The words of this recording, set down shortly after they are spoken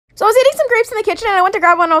So I was eating some grapes in the kitchen, and I went to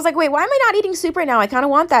grab one, and I was like, wait, why am I not eating soup right now? I kind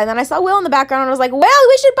of want that. And then I saw Will in the background, and I was like, well,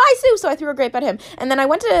 we should buy soup. So I threw a grape at him. And then I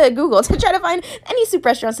went to Google to try to find any soup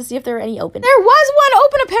restaurants to see if there were any open. There was one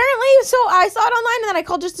open, apparently. So I saw it online, and then I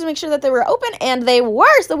called just to make sure that they were open, and they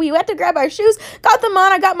were. So we went to grab our shoes, got them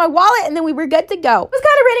on, I got my wallet, and then we were good to go. It was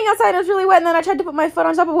kind of raining outside, and it was really wet, and then I tried to put my foot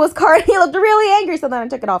on top of Will's car, and he looked really angry, so then I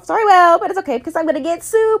took it off. Sorry, Will, but it's okay, because I'm gonna get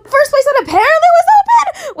soup. First place that apparently was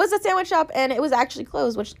open was a sandwich shop, and it was actually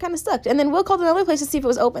closed, which kind of sucked. And then Will called another place to see if it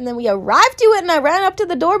was open, then we arrived to it, and I ran up to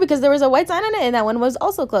the door because there was a white sign on it, and that one was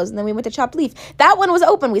also closed. And then we went to Chopped Leaf. That one was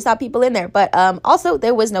open. We saw people in there, but also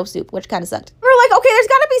there was no soup, which kind of sucked. We were like, okay, there's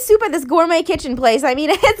gotta be soup at this gourmet kitchen place. I mean,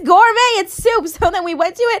 it's gourmet, it's soup. So then we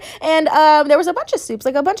went to it, and there was a bunch of soups,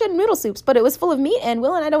 like a bunch of noodle soups, but it was full of meat, and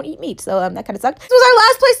Will and I don't eat meat, so that kind of sucked. This was our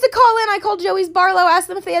last place to call in. I called Joey's Barlow, asked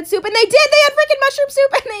them if they had soup, and they did. They had freaking mushroom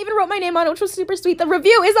soup, and they even wrote my name on it, which was super sweet. The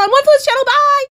review is on OneFood's channel. Bye!